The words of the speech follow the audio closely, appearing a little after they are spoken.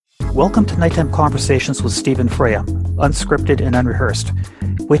Welcome to Nighttime Conversations with Steve and Freya, unscripted and unrehearsed.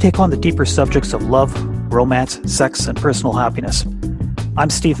 We take on the deeper subjects of love, romance, sex, and personal happiness. I'm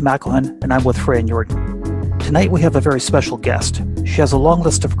Steve McElhen, and I'm with Freya Jordan. Tonight we have a very special guest. She has a long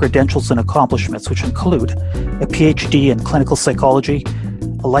list of credentials and accomplishments, which include a PhD in clinical psychology,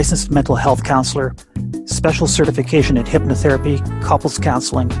 a licensed mental health counselor, special certification in hypnotherapy, couples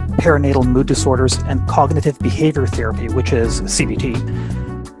counseling, perinatal mood disorders, and cognitive behavior therapy, which is CBT.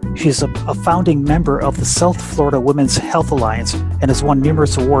 She's a founding member of the South Florida Women's Health Alliance and has won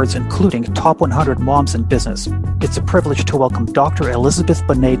numerous awards, including Top 100 Moms in Business. It's a privilege to welcome Dr. Elizabeth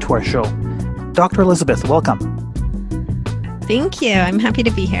Bonet to our show. Dr. Elizabeth, welcome. Thank you. I'm happy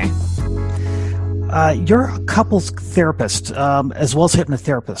to be here. You're a couples therapist as well as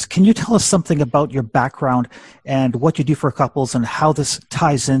hypnotherapist. Can you tell us something about your background and what you do for couples and how this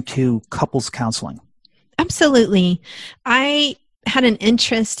ties into couples counseling? Absolutely. I had an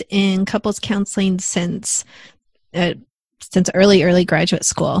interest in couples counseling since early graduate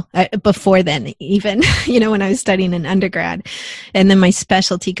school. Before then, even, when I was studying in undergrad. And then my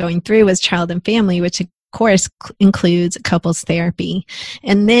specialty going through was child and family, which of course includes couples therapy.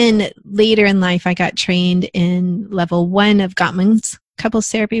 And then later in life, I got trained in level 1 of Gottman's couples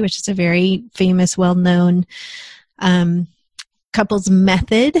therapy, which is a very famous, well-known couples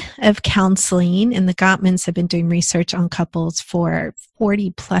method of counseling. And the Gottmans have been doing research on couples for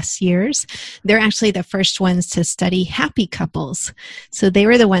 40 plus years. They're actually the first ones to study happy couples. So they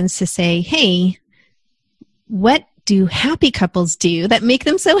were the ones to say, hey, what do happy couples do that make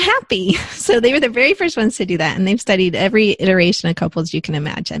them so happy? So they were the very first ones to do that. And they've studied every iteration of couples you can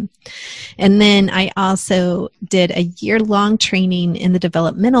imagine. And then I also did a year-long training in the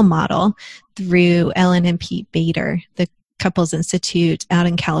developmental model through Ellen and Pete Bader, the Couples Institute out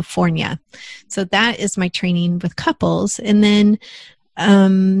in California. So that is my training with couples. And then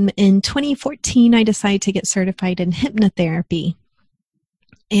in 2014, I decided to get certified in hypnotherapy.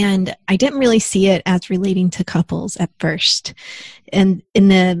 And I didn't really see it as relating to couples at first. And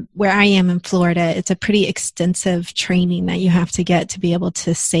where I am in Florida, it's a pretty extensive training that you have to get to be able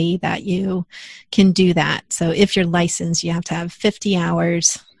to say that you can do that. So if you're licensed, you have to have 50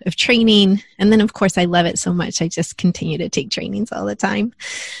 hours of training. And then of course I love it so much, I just continue to take trainings all the time.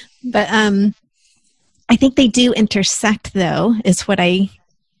 But I think they do intersect, though, is what I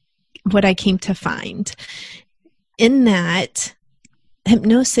came to find. In that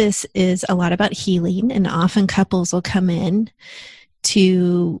hypnosis is a lot about healing, and often couples will come in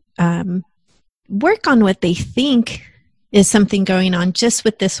to work on what they think is something going on just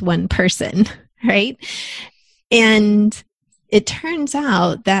with this one person, right? And it turns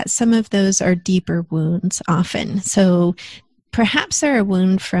out that some of those are deeper wounds often. So perhaps they're a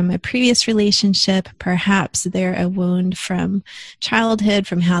wound from a previous relationship, perhaps they're a wound from childhood,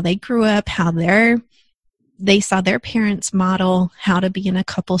 from how they grew up, how they saw their parents model how to be in a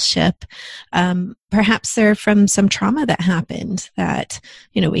coupleship. Perhaps they're from some trauma that happened that,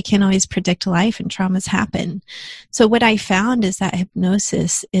 we can't always predict life and traumas happen. So what I found is that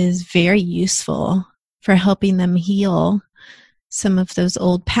hypnosis is very useful for helping them heal some of those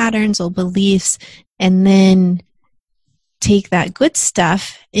old patterns, old beliefs, and then take that good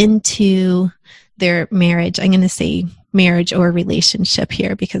stuff into their marriage. I'm going to say marriage or relationship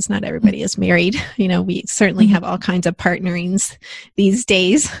here because not everybody is married. We certainly have all kinds of partnerings these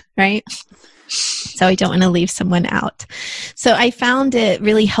days, right? So I don't want to leave someone out. So I found it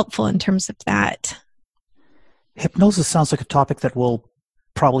really helpful in terms of that. Hypnosis sounds like a topic that we'll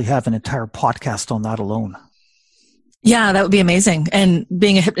probably have an entire podcast on that alone. Yeah, that would be amazing. And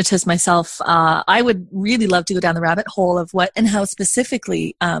being a hypnotist myself, I would really love to go down the rabbit hole of what and how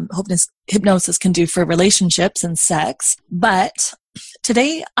specifically hypnosis can do for relationships and sex. But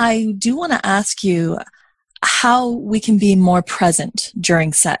today I do want to ask you how we can be more present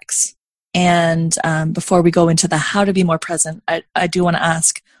during sex. And before we go into the how to be more present, I do want to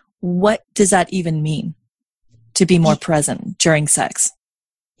ask, what does that even mean to be more present during sex?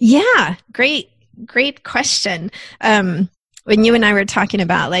 Yeah, great question. When you and I were talking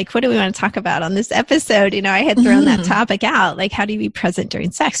about, what do we want to talk about on this episode? I had thrown that topic out, how do you be present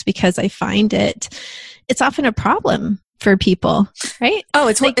during sex? Because I find it's often a problem for people, right? Oh,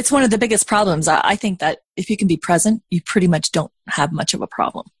 it's one of the biggest problems. I think that if you can be present, you pretty much don't have much of a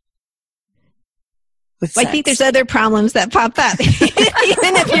problem. I think there's other problems that pop up,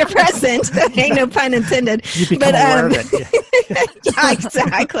 even if you're present. Ain't no pun intended. You become aware of it. Yeah,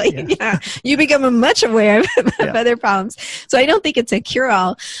 exactly. Yeah. You become much aware of other problems. So I don't think it's a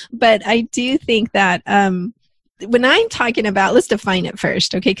cure-all, but I do think that when I'm talking about, let's define it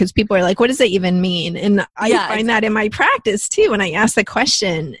first, okay? Because people are like, what does that even mean? And I find that in my practice too, when I ask the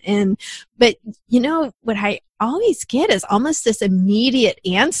question. But what I always get is almost this immediate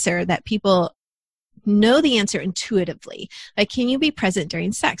answer that people know the answer intuitively. Like, can you be present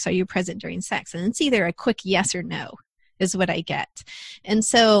during sex? Are you present during sex? And it's either a quick yes or no is what I get. And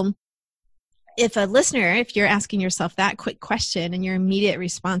so if a listener, if you're asking yourself that quick question and your immediate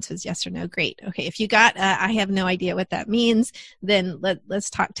response is yes or no, great. Okay, if you got, I have no idea what that means, then let's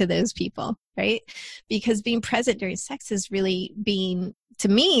talk to those people, right? Because being present during sex is really being, to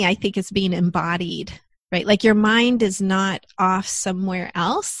me, I think it's being embodied, right? Like your mind is not off somewhere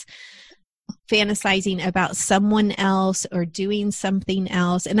else, fantasizing about someone else or doing something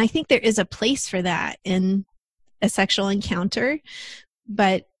else. And I think there is a place for that in a sexual encounter,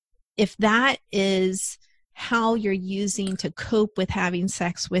 but if that is how you're using to cope with having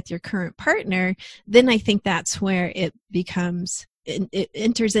sex with your current partner, then I think that's where it becomes, it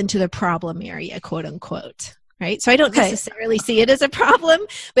enters into the problem area, quote unquote, right? So I don't necessarily see it as a problem,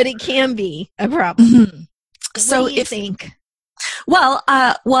 but it can be a problem. Mm-hmm. So what do you think? Well,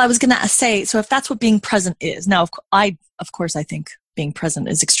 I was going to say, so if that's what being present is, now, of course, I think being present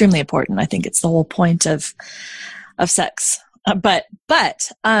is extremely important. I think it's the whole point of sex. But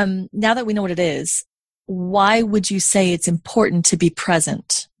now that we know what it is, why would you say it's important to be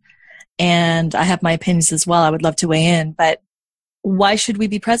present? And I have my opinions as well. I would love to weigh in, but why should we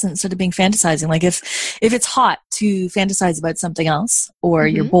be present instead of being fantasizing? Like if it's hot to fantasize about something else or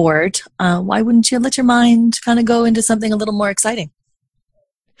you're bored, why wouldn't you let your mind kind of go into something a little more exciting?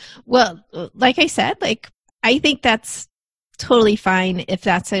 Well, like I said, I think that's totally fine if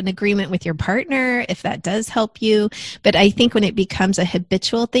that's an agreement with your partner, if that does help you. But I think when it becomes a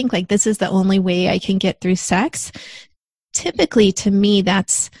habitual thing, like this is the only way I can get through sex, typically to me,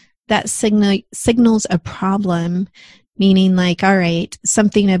 that signals a problem, meaning like, all right,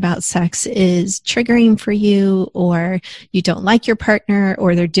 something about sex is triggering for you, or you don't like your partner,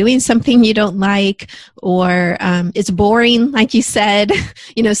 or they're doing something you don't like, or it's boring, like you said,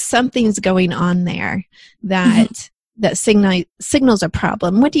 something's going on there that signals a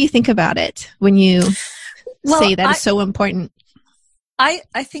problem. What do you think about it when you say that is so important? I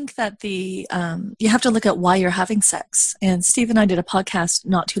think that you have to look at why you're having sex. And Steve and I did a podcast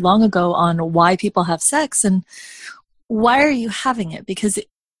not too long ago on why people have sex and why are you having it? Because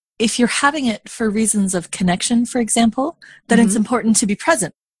if you're having it for reasons of connection, for example, then it's important to be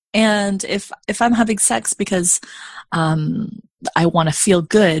present. And if I'm having sex because I want to feel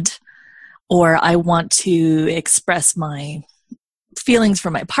good, or I want to express my feelings for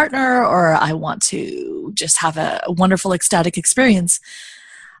my partner, or I want to just have a wonderful ecstatic experience,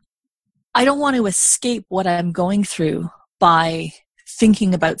 I don't want to escape what I'm going through by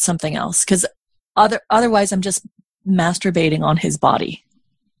thinking about something else, because otherwise I'm just masturbating on his body.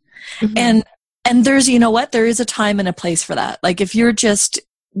 And there's, there is a time and a place for that. Like if you're just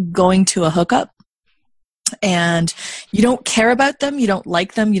going to a hookup and you don't care about them, you don't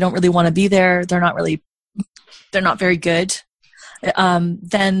like them, you don't really want to be there, they're not very good,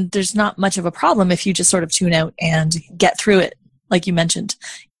 then there's not much of a problem if you just sort of tune out and get through it, like you mentioned.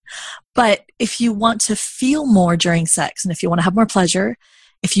 But if you want to feel more during sex, and if you want to have more pleasure,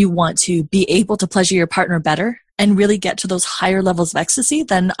 if you want to be able to pleasure your partner better and really get to those higher levels of ecstasy,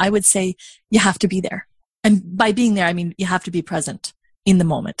 then I would say you have to be there. And by being there, I mean you have to be present in the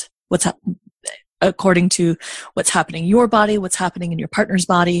moment. According to what's happening in your body, what's happening in your partner's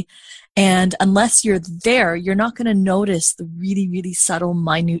body. And unless you're there, you're not going to notice the really, really subtle,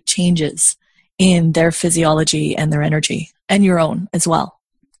 minute changes in their physiology and their energy, and your own as well.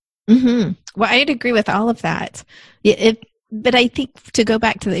 Well, I'd agree with all of that. But I think to go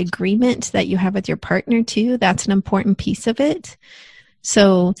back to the agreement that you have with your partner too, that's an important piece of it.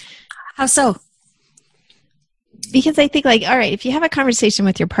 So how so? Because I think all right, if you have a conversation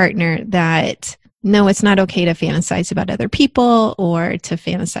with your partner that no, it's not okay to fantasize about other people or to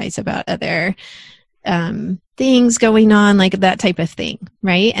fantasize about other things going on, like that type of thing,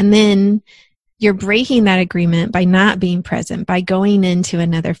 right? And then you're breaking that agreement by not being present, by going into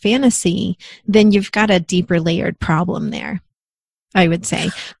another fantasy, then you've got a deeper layered problem there, I would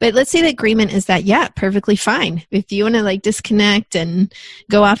say. But let's say the agreement is that, yeah, perfectly fine. If you want to disconnect and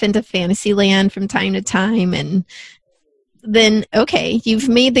go off into fantasy land from time to time, and then, okay, you've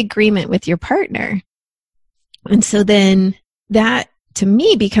made the agreement with your partner. And so then that, to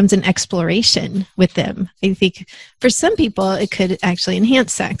me, becomes an exploration with them. I think for some people, it could actually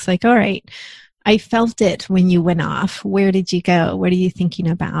enhance sex. Like, all right, I felt it when you went off. Where did you go? What are you thinking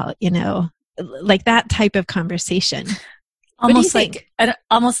about? Like that type of conversation. Almost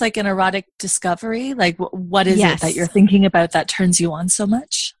like an erotic discovery. Like, what is it that you're thinking about that turns you on so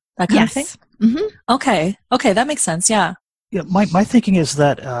much? That kind of thing. Mm-hmm. Okay, that makes sense. Yeah. Yeah, my thinking is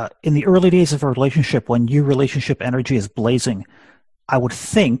that in the early days of a relationship, when new relationship energy is blazing, I would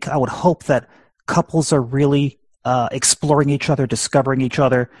hope that couples are really exploring each other, discovering each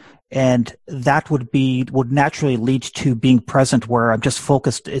other, and that would naturally lead to being present, where I'm just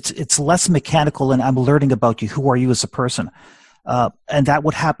focused. It's less mechanical, and I'm learning about you. Who are you as a person? And that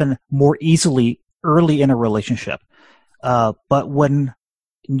would happen more easily early in a relationship. But when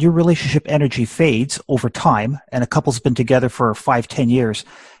your relationship energy fades over time, and a couple's been together for 5-10 years,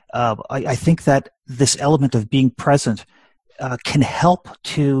 I think that this element of being present can help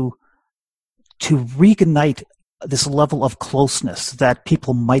to reignite this level of closeness that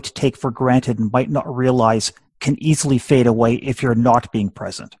people might take for granted and might not realize can easily fade away if you're not being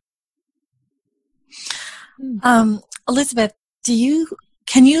present. Elizabeth,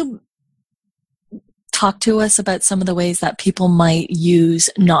 can you talk to us about some of the ways that people might use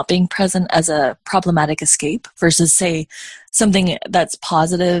not being present as a problematic escape versus, say, something that's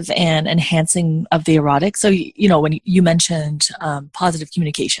positive and enhancing of the erotic? So, when you mentioned positive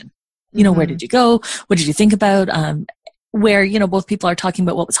communication, where did you go? What did you think about? Where, both people are talking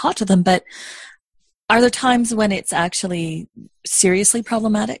about what was hot to them, but are there times when it's actually seriously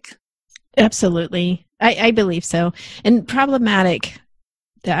problematic? Absolutely. I believe so. And problematic,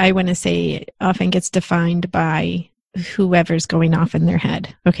 I want to say, often gets defined by whoever's going off in their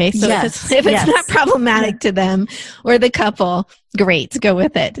head. Okay. So if it's not problematic to them or the couple, great, go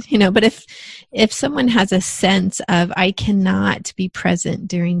with it. But if someone has a sense of, I cannot be present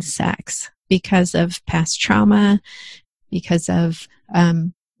during sex because of past trauma, because of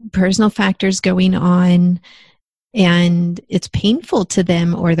personal factors going on, and it's painful to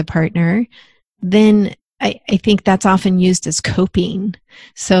them or the partner, then I think that's often used as coping.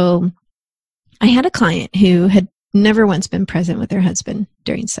 So I had a client who had never once been present with her husband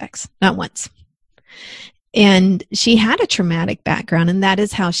during sex, not once. And she had a traumatic background, and that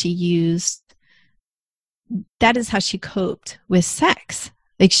is how she coped with sex.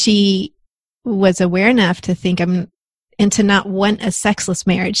 Like, she was aware enough to think and to not want a sexless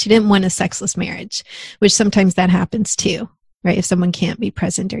marriage. She didn't want a sexless marriage, which sometimes that happens too, right? If someone can't be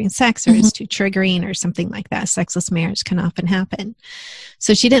present during sex, or it's too triggering or something like that, sexless marriage can often happen.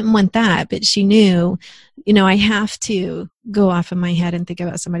 So she didn't want that, but she knew, I have to go off in my head and think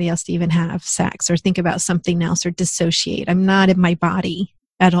about somebody else to even have sex, or think about something else, or dissociate. I'm not in my body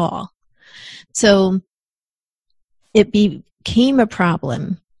at all. So it became a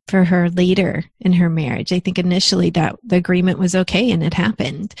problem for her later in her marriage. I think initially that the agreement was okay and it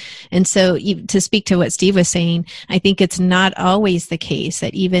happened. And so to speak to what Steve was saying, I think it's not always the case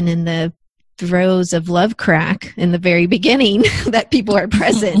that even in the throes of love crack in the very beginning that people are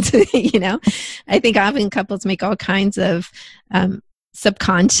present. I think often couples make all kinds of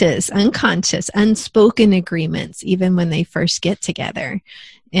subconscious, unconscious, unspoken agreements even when they first get together.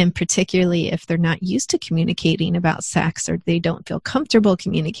 And particularly if they're not used to communicating about sex, or they don't feel comfortable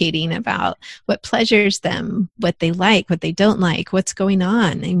communicating about what pleasures them, what they like, what they don't like, what's going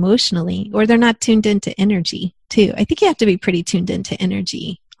on emotionally, or they're not tuned into energy too. I think you have to be pretty tuned into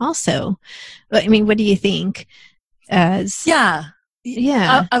energy also. I mean, what do you think? Yeah.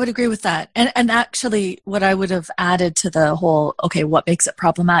 I would agree with that. And actually what I would have added to the whole, okay, what makes it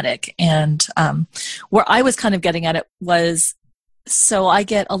problematic? And where I was kind of getting at it was, so I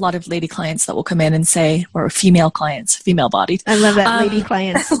get a lot of lady clients that will come in and say, or female clients, female bodied. I love that, lady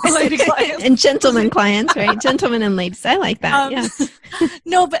clients. Lady clients. And gentlemen clients, right? Gentlemen and ladies. I like that. Yeah.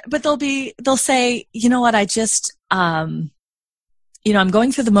 No, but they'll say, you know what, I just, I'm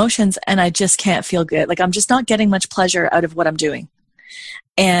going through the motions and I just can't feel good. Like, I'm just not getting much pleasure out of what I'm doing.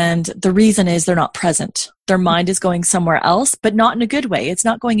 And the reason is they're not present. Their mind is going somewhere else, but not in a good way. It's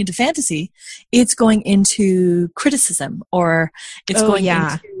not going into fantasy. It's going into criticism, or it's going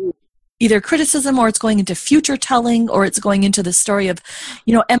into either criticism, or it's going into future telling, or it's going into the story of,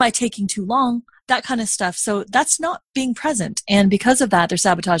 am I taking too long? That kind of stuff. So that's not being present. And because of that, they're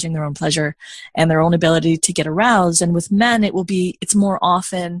sabotaging their own pleasure and their own ability to get aroused. And with men, it's more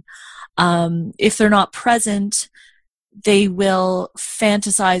often, if they're not present, they will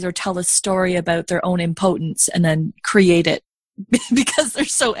fantasize or tell a story about their own impotence and then create it because they're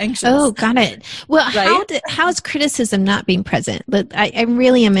so anxious. Oh, got it. Well, right? How is criticism not being present? But I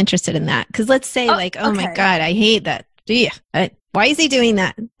really am interested in that. Because let's say my God, I hate that. Why is he doing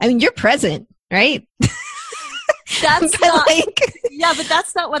that? I mean, you're present, right? That's not, but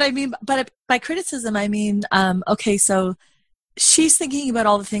that's not what I mean. But by criticism, I mean, okay, so she's thinking about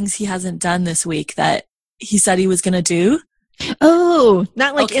all the things he hasn't done this week that he said he was going to do. Oh,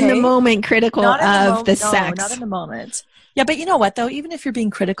 not like in the Okay. moment critical Not in the of moment. the No, sex. not in the moment. Yeah, but you know what though? Even if you're being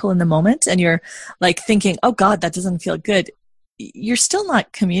critical in the moment and you're like thinking, "Oh God, that doesn't feel good," you're still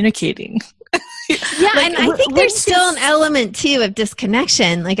not communicating. Yeah, Like, and I think there's when still an he's- element too of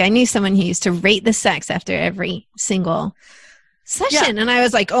disconnection. Like I knew someone who used to rate the sex after every single session, and I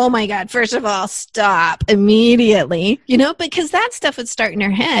was like, "Oh my God, first of all, stop immediately." Because that stuff would start in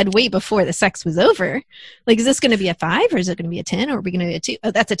her head way before the sex was over. Like, is this going to be a 5 or is it going to be a 10 or are we going to be a 2?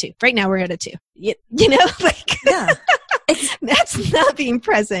 Oh, that's a 2. Right now we're at a 2. Like yeah. that's not being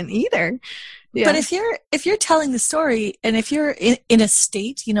present either. Yeah. But if you're telling the story and if you're in a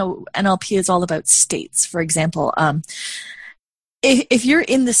state, NLP is all about states. For example, if you're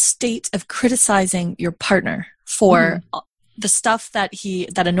in the state of criticizing your partner for the stuff that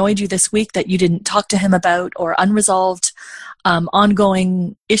annoyed you this week that you didn't talk to him about, or unresolved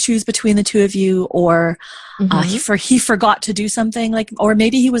ongoing issues between the two of you, or he forgot to do something, like, or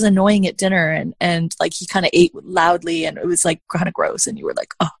maybe he was annoying at dinner and like he kind of ate loudly and it was like kind of gross and you were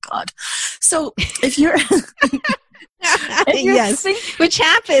like, oh God. So if you're yes, which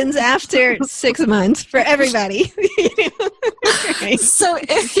happens after 6 months for everybody. Right? So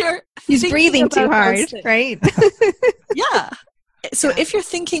if he's breathing too hard, right? Yeah. So if you're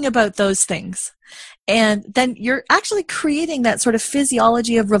thinking about those things, and then you're actually creating that sort of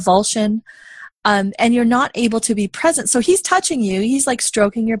physiology of revulsion, and you're not able to be present. So he's touching you. He's like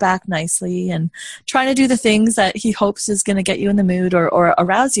stroking your back nicely and trying to do the things that he hopes is going to get you in the mood or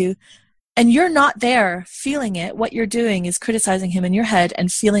arouse you. And you're not there feeling it. What you're doing is criticizing him in your head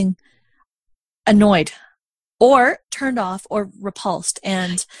and feeling annoyed or turned off or repulsed.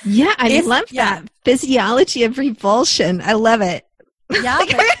 And yeah, I love that physiology of revulsion. I love it. Yeah,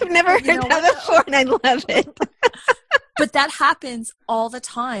 I've never heard that before, and I love it. But that happens all the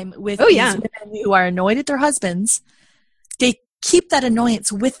time with these women who are annoyed at their husbands. They keep that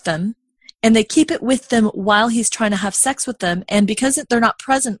annoyance with them, and they keep it with them while he's trying to have sex with them. And because they're not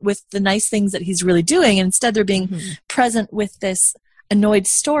present with the nice things that he's really doing, and instead they're being present with this annoyed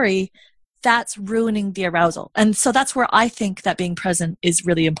story, that's ruining the arousal. And so that's where I think that being present is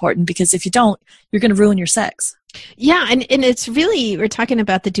really important, because if you don't, you're going to ruin your sex. Yeah, and it's really, we're talking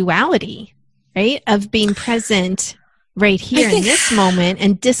about the duality, right, of being present right here in this moment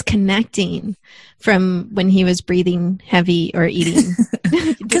and disconnecting from when he was breathing heavy or eating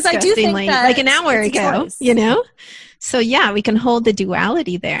because I do think that like an hour ago, So yeah, we can hold the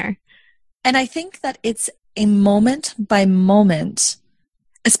duality there. And I think that it's a moment by moment,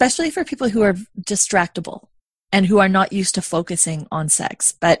 especially for people who are distractible and who are not used to focusing on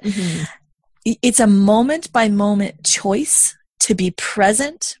sex. But it's a moment by moment choice to be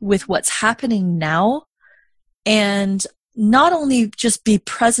present with what's happening now, and not only just be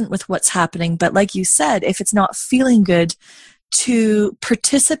present with what's happening, but like you said, if it's not feeling good, to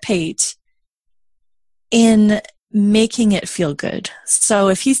participate in making it feel good. So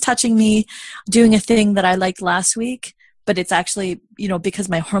if he's touching me, doing a thing that I liked last week, but it's actually, because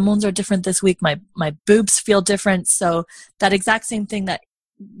my hormones are different this week, my boobs feel different. So that exact same thing that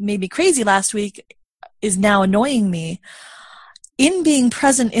made me crazy last week is now annoying me. In being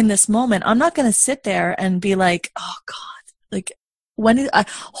present in this moment, I'm not going to sit there and be like, oh God, like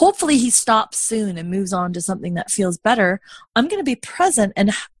hopefully he stops soon and moves on to something that feels better. I'm going to be present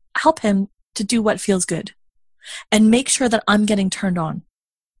and help him to do what feels good and make sure that I'm getting turned on.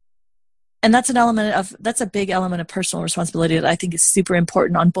 And that's a big element of personal responsibility that I think is super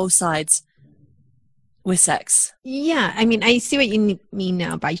important on both sides with sex. Yeah. I mean, I see what you mean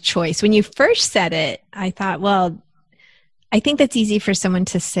now by choice. When you first said it, I thought, well, I think that's easy for someone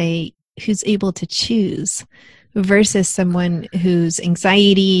to say who's able to choose versus someone whose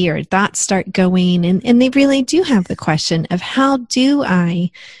anxiety or thoughts start going. And they really do have the question of, how do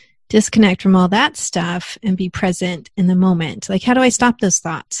I disconnect from all that stuff and be present in the moment? Like, how do I stop those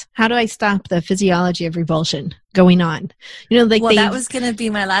thoughts? How do I stop the physiology of revulsion going on? That was going to be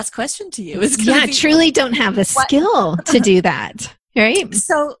my last question to you. Truly don't have the skill to do that. Right.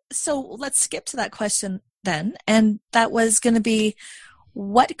 So let's skip to that question then. And that was going to be,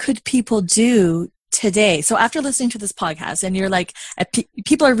 what could people do today? So after listening to this podcast and you're like,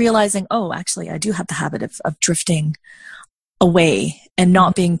 people are realizing, oh, actually I do have the habit of drifting away and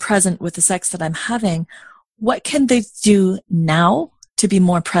not being present with the sex that I'm having. What can they do now to be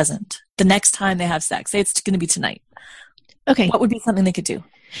more present the next time they have sex? Say it's going to be tonight. Okay. What would be something they could do?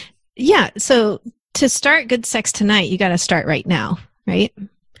 Yeah. So to start good sex tonight, you got to start right now, right?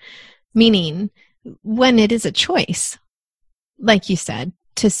 Meaning when it is a choice, like you said,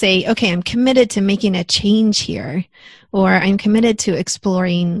 to say, okay, I'm committed to making a change here, or I'm committed to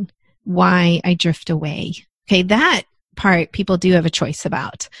exploring why I drift away. Okay. That part, people do have a choice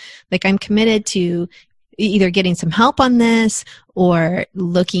about. Like, I'm committed to either getting some help on this or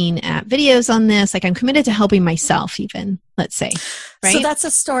looking at videos on this. Like, I'm committed to helping myself even, let's say, right? So that's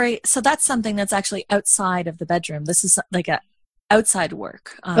a story. So that's something that's actually outside of the bedroom. This is like a outside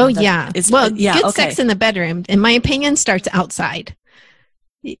work. Good okay. sex in the bedroom, in my opinion, starts outside.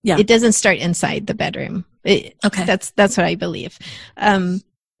 Yeah. It doesn't start inside the bedroom. Okay. That's what I believe.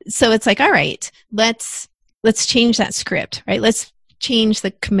 So it's like, all right, let's change that script, right? Let's change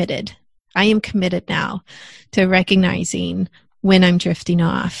the committed. I am committed now to recognizing when I'm drifting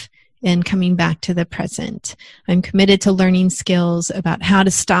off and coming back to the present. I'm committed to learning skills about how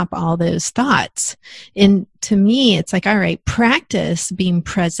to stop all those thoughts. And to me, it's like, all right, practice being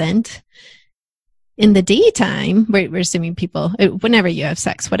present in the daytime. We're assuming people, whenever you have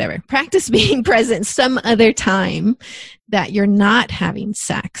sex, whatever, practice being present some other time that you're not having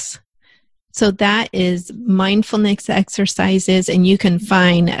sex. So that is mindfulness exercises, and you can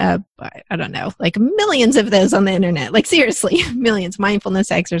find, I don't know, like millions of those on the internet. Like, seriously, millions,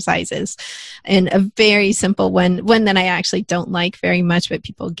 mindfulness exercises. And a very simple one that I actually don't like very much, but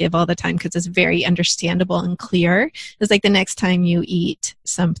people give all the time because it's very understandable and clear, is like the next time you eat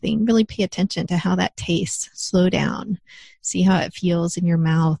something, really pay attention to how that tastes. Slow down. See how it feels in your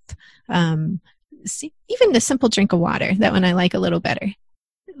mouth. See, even a simple drink of water, that one I like a little better.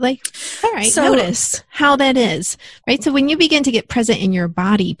 Like, all right, so, notice how that is, right? So when you begin to get present in your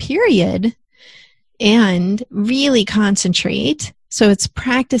body, period, and really concentrate, so it's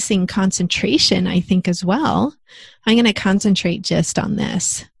practicing concentration, I think, as well. I'm going to concentrate just on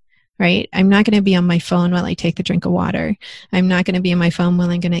this, right? I'm not going to be on my phone while I take the drink of water. I'm not going to be on my phone while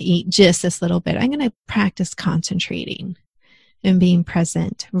I'm going to eat just this little bit. I'm going to practice concentrating and being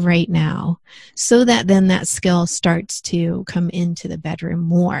present right now, so that then that skill starts to come into the bedroom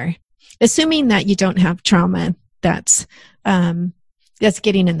more, assuming that you don't have trauma that's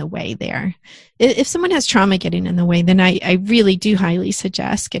getting in the way there. If someone has trauma getting in the way, then I really do highly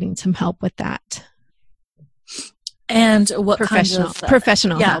suggest getting some help with that. And what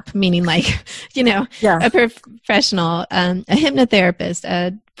professional help, meaning like, a professional, a hypnotherapist,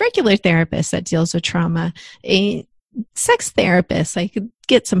 a regular therapist that deals with trauma, a sex therapist, I could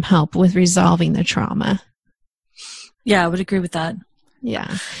get some help with resolving the trauma. Yeah, I would agree with that.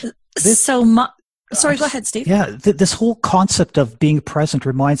 Yeah. Sorry, go ahead, Steve. Yeah, this whole concept of being present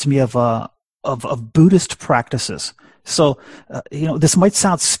reminds me of Buddhist practices. So, this might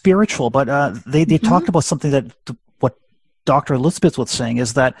sound spiritual, but they talked about something that what Dr. Elizabeth was saying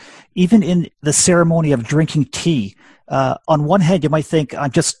is that even in the ceremony of drinking tea, on one hand, you might think,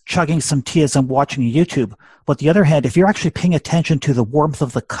 I'm just chugging some tea as I'm watching YouTube. But the other hand, if you're actually paying attention to the warmth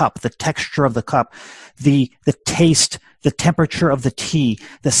of the cup, the texture of the cup, the taste, the temperature of the tea,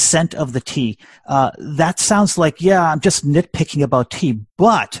 the scent of the tea, that sounds like, I'm just nitpicking about tea.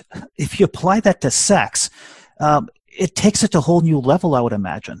 But if you apply that to sex, it takes it to a whole new level, I would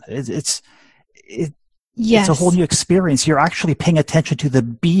imagine. Yes. It's a whole new experience. You're actually paying attention to the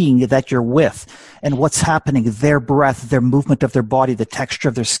being that you're with and what's happening, their breath, their movement of their body, the texture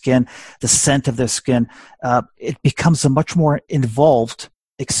of their skin, the scent of their skin. It becomes a much more involved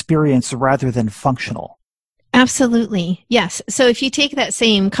experience rather than functional. Absolutely. Yes. So if you take that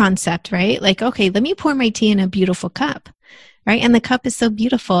same concept, right? Like, okay, let me pour my tea in a beautiful cup, right? And the cup is so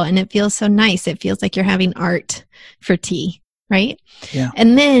beautiful and it feels so nice. It feels like you're having art for tea. Right? Yeah.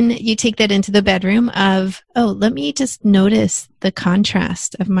 And then you take that into the bedroom of, let me just notice the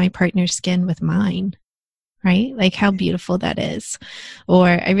contrast of my partner's skin with mine, right? Like how beautiful that is. Or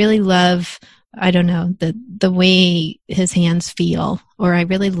I really love, I don't know, the way his hands feel, or I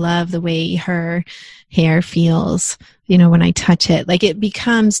really love the way her hair feels, when I touch it. Like it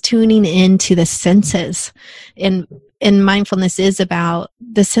becomes tuning into the senses. And mindfulness is about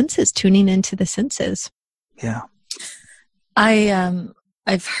the senses, tuning into the senses. Yeah.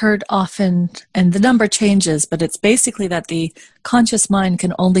 I've heard often, and the number changes, but it's basically that the conscious mind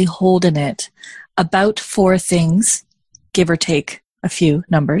can only hold in it about 4 things, give or take a few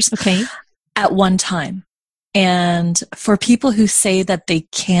numbers, at one time. And for people who say that they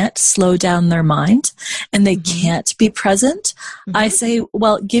can't slow down their mind and they can't be present, I say,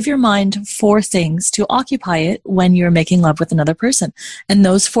 well, give your mind 4 things to occupy it when you're making love with another person. And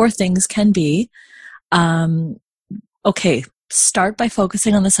those 4 things can be, start by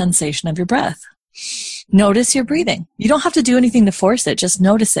focusing on the sensation of your breath. Notice your breathing. You don't have to do anything to force it. Just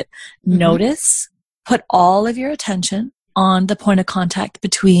notice it. Notice, put all of your attention on the point of contact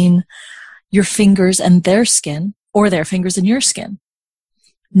between your fingers and their skin, or their fingers and your skin.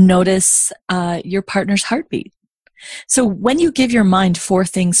 Notice your partner's heartbeat. So when you give your mind 4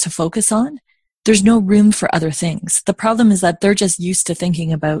 things to focus on, there's no room for other things. The problem is that they're just used to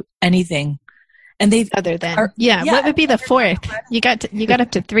thinking about anything. And they've other than, what would be the fourth? You got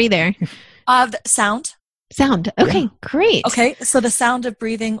up to 3 there. Sound. Sound. Okay, great. Okay, so the sound of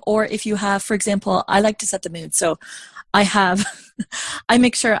breathing, or if you have, for example, I like to set the mood. So I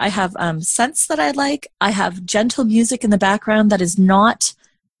make sure I have scents that I like. I have gentle music in the background that is not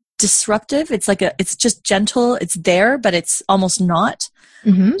disruptive. It's just gentle. It's there, but it's almost not.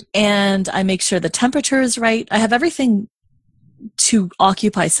 Mm-hmm. And I make sure the temperature is right. I have everything to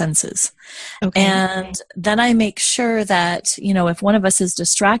occupy senses. Okay. And then I make sure that, if one of us is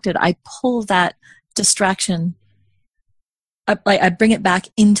distracted, I pull that distraction, I bring it back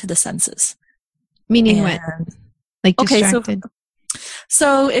into the senses. Meaning what? Like distracted?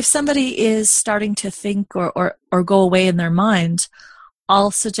 So if somebody is starting to think or go away in their mind,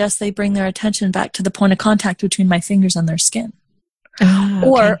 I'll suggest they bring their attention back to the point of contact between my fingers and their skin. Oh, okay.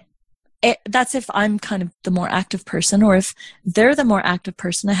 Or that's if I'm kind of the more active person, or if they're the more active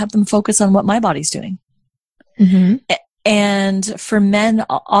person, I have them focus on what my body's doing. Mm-hmm. And for men,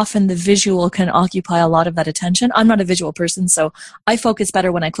 often the visual can occupy a lot of that attention. I'm not a visual person, so I focus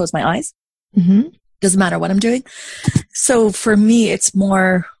better when I close my eyes. Mm-hmm. Doesn't matter what I'm doing. So for me, it's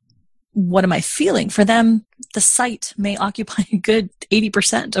more, what am I feeling? For them, the sight may occupy a good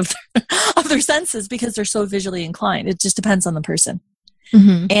 80% of their senses because they're so visually inclined. It just depends on the person.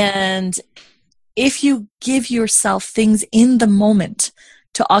 Mm-hmm. And if you give yourself things in the moment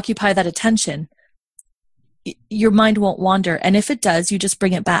to occupy that attention, your mind won't wander. And if it does, you just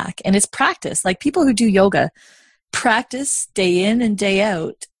bring it back. And it's practice. Like people who do yoga practice day in and day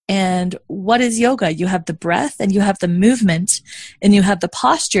out. And what is yoga? You have the breath and you have the movement and you have the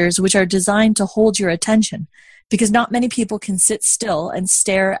postures, which are designed to hold your attention, because not many people can sit still and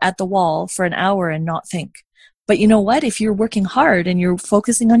stare at the wall for an hour and not think. But you know what? If you're working hard and you're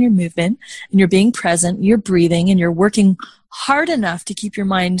focusing on your movement and you're being present, you're breathing and you're working hard enough to keep your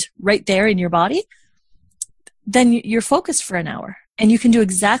mind right there in your body, then you're focused for an hour and you can do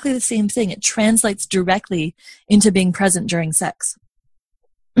exactly the same thing. It translates directly into being present during sex.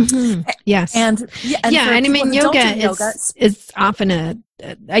 Mm-hmm. Yes. And I mean, yoga is often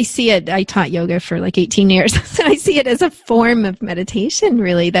I see it, I taught yoga for like 18 years. So I see it as a form of meditation,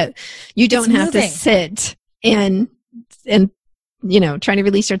 really, that you don't have to sit and try to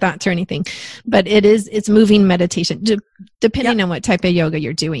release your thoughts or anything, but it's moving meditation. Depending on what type of yoga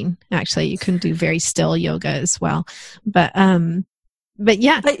you're doing, actually, you can do very still yoga as well. But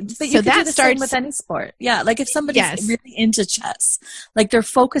you so that starts with any sport. Yeah, like if somebody's really into chess, like they're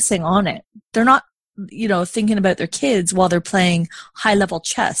focusing on it. They're not, thinking about their kids while they're playing high-level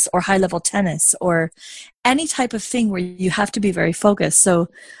chess or high-level tennis or any type of thing where you have to be very focused. So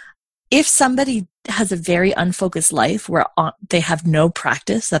if somebody has a very unfocused life where they have no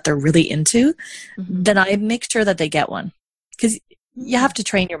practice that they're really into, then I make sure that they get one, because you have to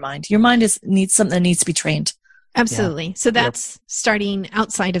train your mind. Your mind needs something that needs to be trained. Absolutely. Yeah. So that's starting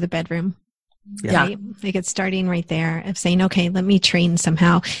outside of the bedroom. Yeah. Right? Like it's starting right there of saying, okay, let me train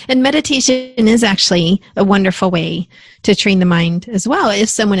somehow. And meditation is actually a wonderful way to train the mind as well, if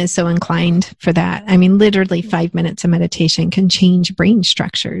someone is so inclined for that. I mean, literally 5 minutes of meditation can change brain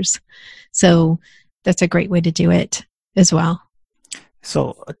structures. So that's a great way to do it as well.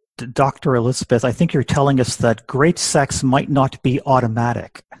 So, Dr. Elizabeth, I think you're telling us that great sex might not be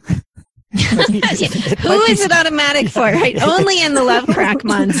automatic. Who is it automatic for, right? Only in the love crack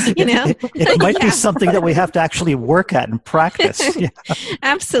months, It might be something that we have to actually work at and practice. Yeah.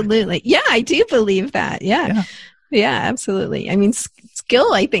 Absolutely. Yeah, I do believe that. Yeah, absolutely. I mean,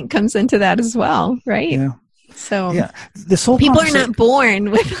 skill, I think, comes into that as well, right? Yeah. So this whole people are not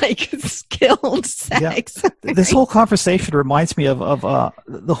born with like skilled sex. Yeah. This whole conversation reminds me of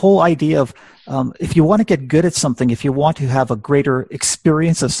the whole idea of if you want to get good at something, if you want to have a greater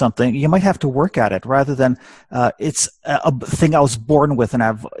experience of something, you might have to work at it rather than it's a thing I was born with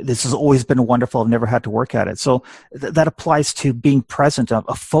and this has always been wonderful. I've never had to work at it. So that applies to being present,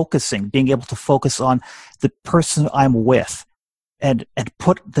 of focusing, being able to focus on the person I'm with. And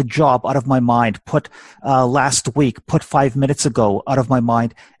put the job out of my mind, put last week, put 5 minutes ago out of my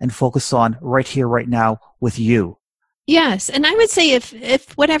mind, and focus on right here, right now with you. Yes. And I would say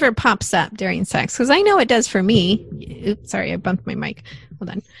if whatever pops up during sex, because I know it does for me. Oops, sorry, I bumped my mic.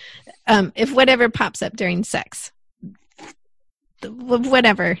 Hold on. If whatever pops up during sex,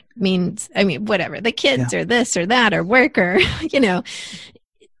 whatever means, whatever, the kids or this or that or work or,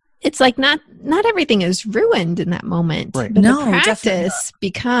 it's like not everything is ruined in that moment. Right. But the practice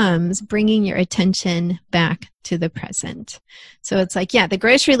becomes bringing your attention back to the present. So it's like, the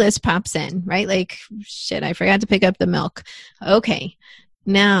grocery list pops in, right? Like, shit, I forgot to pick up the milk. Okay.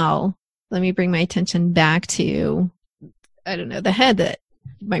 Now let me bring my attention back to, I don't know, the head that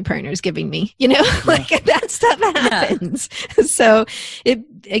my partner's giving me, like that stuff happens. Yeah. So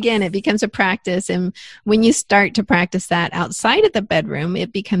it becomes a practice. And when you start to practice that outside of the bedroom,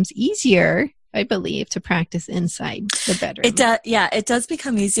 it becomes easier, I believe, to practice inside the bedroom. It does. Yeah, it does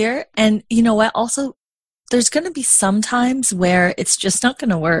become easier. And you know what? Also, there's going to be some times where it's just not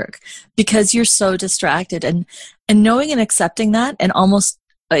going to work because you're so distracted, and knowing and accepting that, and almost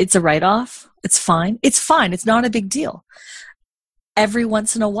it's a write-off. It's fine. It's fine. It's not a big deal every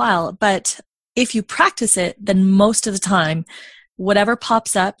once in a while. But if you practice it, then most of the time, whatever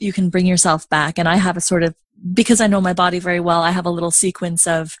pops up, you can bring yourself back. And I have a sort of, because I know my body very well, I have a little sequence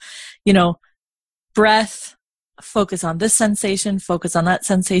of, breath, focus on this sensation, focus on that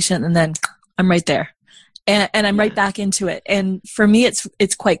sensation, and then I'm right there. And I'm right back into it. And for me,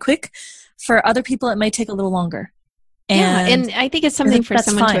 it's quite quick. For other people, it might take a little longer. And I think it's something for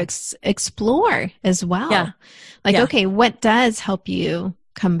someone to explore as well. Yeah. Okay, what does help you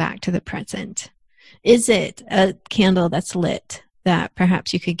come back to the present? Is it a candle that's lit that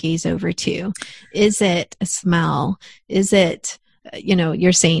perhaps you could gaze over to? Is it a smell? Is it,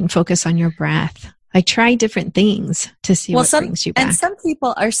 you're saying focus on your breath? Try different things to see what brings you back. And some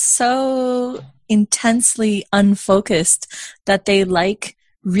people are so intensely unfocused that they like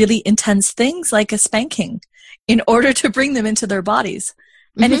really intense things like a spanking in order to bring them into their bodies.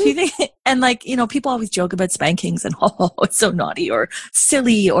 Mm-hmm. And if you think, and people always joke about spankings and, it's so naughty or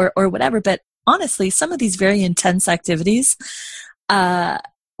silly or whatever. But honestly, some of these very intense activities,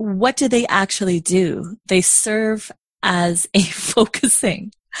 what do they actually do? They serve as a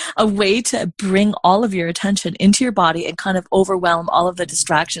focusing, a way to bring all of your attention into your body and kind of overwhelm all of the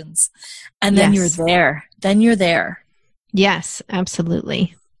distractions. And then you're there. Then you're there. Yes,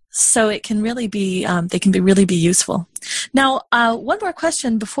 absolutely. So it can really be, they can really be useful. Now, one more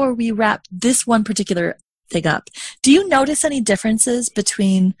question before we wrap this one particular thing up. Do you notice any differences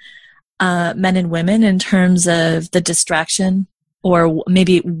between men and women in terms of the distraction or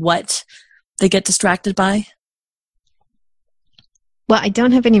maybe what they get distracted by? Well, I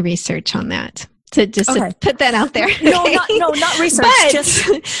don't have any research on that. To put that out there. No, not research.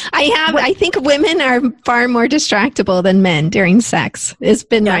 But I think women are far more distractible than men during sex. It's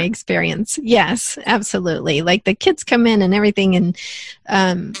been my experience. Yes, absolutely. Like the kids come in and everything, and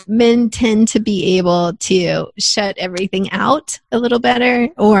men tend to be able to shut everything out a little better,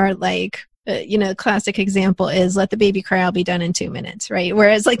 or classic example is let the baby cry, I'll be done in 2 minutes, right?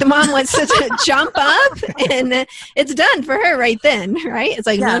 Whereas the mom wants to jump up and it's done for her right then, right? It's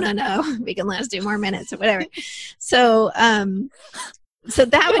no, we can last 2 more minutes or whatever. So, so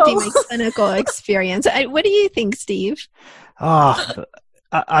that would be my clinical experience. What do you think, Steve? I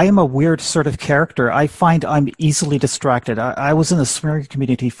am a weird sort of character. I find I'm easily distracted. I was in the swinger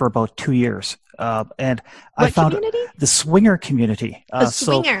community for about 2 years. And I found community? The swinger community.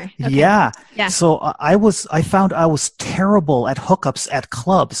 Swinger. So, okay. Yeah. So I found I was terrible at hookups at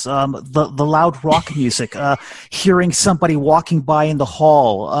clubs. The loud rock music, hearing somebody walking by in the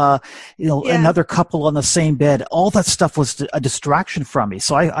hall, another couple on the same bed. All that stuff was a distraction from me.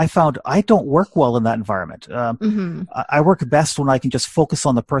 So I found I don't work well in that environment. I work best when I can just focus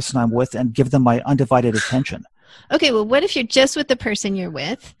on the person I'm with and give them my undivided attention. Okay. Well, what if you're just with the person you're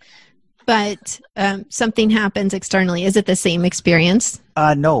with, but something happens externally? Is it the same experience?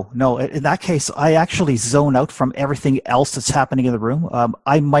 No. In that case, I actually zone out from everything else that's happening in the room.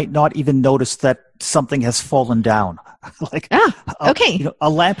 I might not even notice that something has fallen down. Okay. A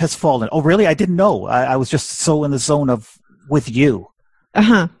lamp has fallen. Oh, really? I didn't know. I was just so in the zone of with you.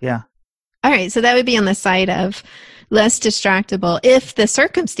 Yeah. All right. So that would be on the side of less distractible if the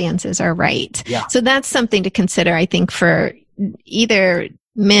circumstances are right. Yeah. So that's something to consider, I think, for either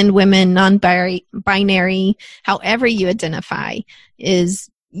men, women, non-binary, however you identify, is,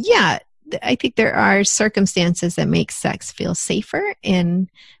 I think there are circumstances that make sex feel safer and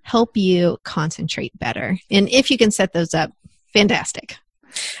help you concentrate better. And if you can set those up, fantastic.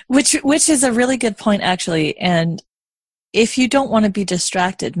 Which is a really good point, actually. And if you don't want to be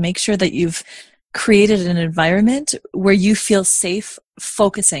distracted, make sure that you've created an environment where you feel safe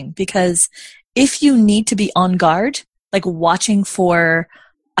focusing. Because if you need to be on guard, like watching for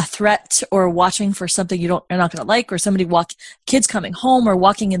a threat or watching for something you're not going to like, or kids coming home or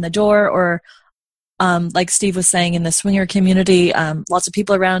walking in the door, or like Steve was saying, in the swinger community, lots of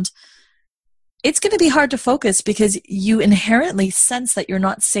people around, it's going to be hard to focus because you inherently sense that you're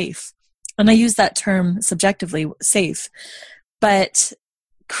not safe. And I use that term subjectively, safe, but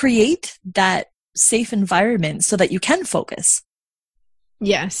create that safe environment so that you can focus.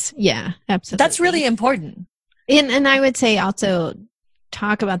 Yes. Yeah, absolutely. That's really important. And I would say also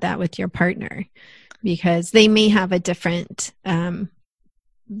talk about that with your partner, because they may have a different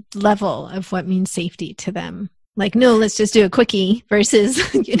level of what means safety to them. Like, no, let's just do a quickie versus,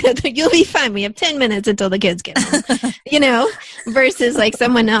 you'll be fine. We have 10 minutes until the kids get home, versus like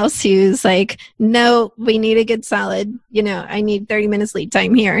someone else who's like, no, we need a good solid, I need 30 minutes lead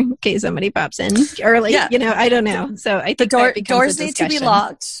time here in case somebody pops in or like, I don't know. So I think the doors need to be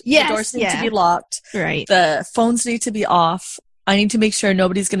locked. Yes, the doors need to be locked. Right. The phones need to be off. I need to make sure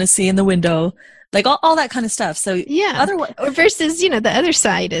nobody's going to see in the window. Like all that kind of stuff. So yeah. Otherwise, versus, the other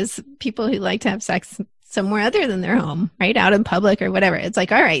side is people who like to have sex somewhere other than their home, right? Out in public or whatever. It's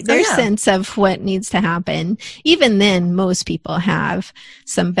like, all right, their sense of what needs to happen. Even then, most people have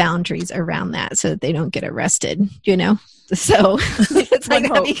some boundaries around that so that they don't get arrested, So it's like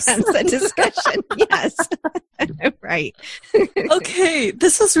that becomes a discussion. Yes. Right. Okay.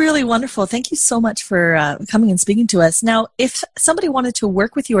 This was really wonderful. Thank you so much for coming and speaking to us. Now, if somebody wanted to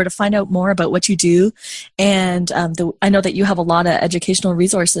work with you or to find out more about what you do, and I know that you have a lot of educational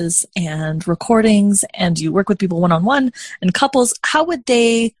resources and recordings, and you work with people one-on-one and couples, how would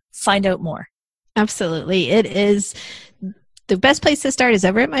they find out more? Absolutely. It is... The best place to start is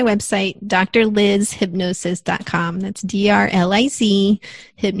over at my website, drlizhypnosis.com. That's DRLIZ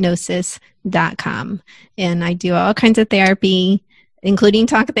hypnosis.com. And I do all kinds of therapy, including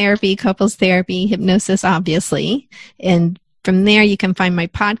talk therapy, couples therapy, hypnosis, obviously. And from there, you can find my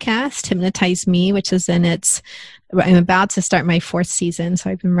podcast, Hypnotize Me, which is I'm about to start my 4th season. So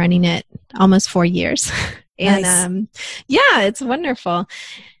I've been running it almost 4 years. And nice. It's wonderful.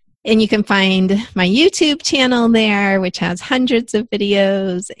 And you can find my YouTube channel there, which has hundreds of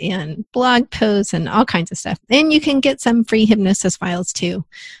videos and blog posts and all kinds of stuff. And you can get some free hypnosis files too.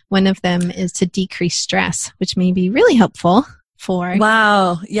 One of them is to decrease stress, which may be really helpful for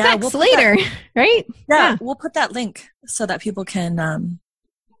sex later, right? Yeah, we'll put that link so that people can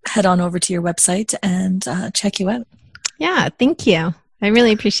head on over to your website and check you out. Yeah, thank you. I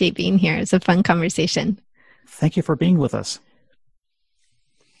really appreciate being here. It's a fun conversation. Thank you for being with us.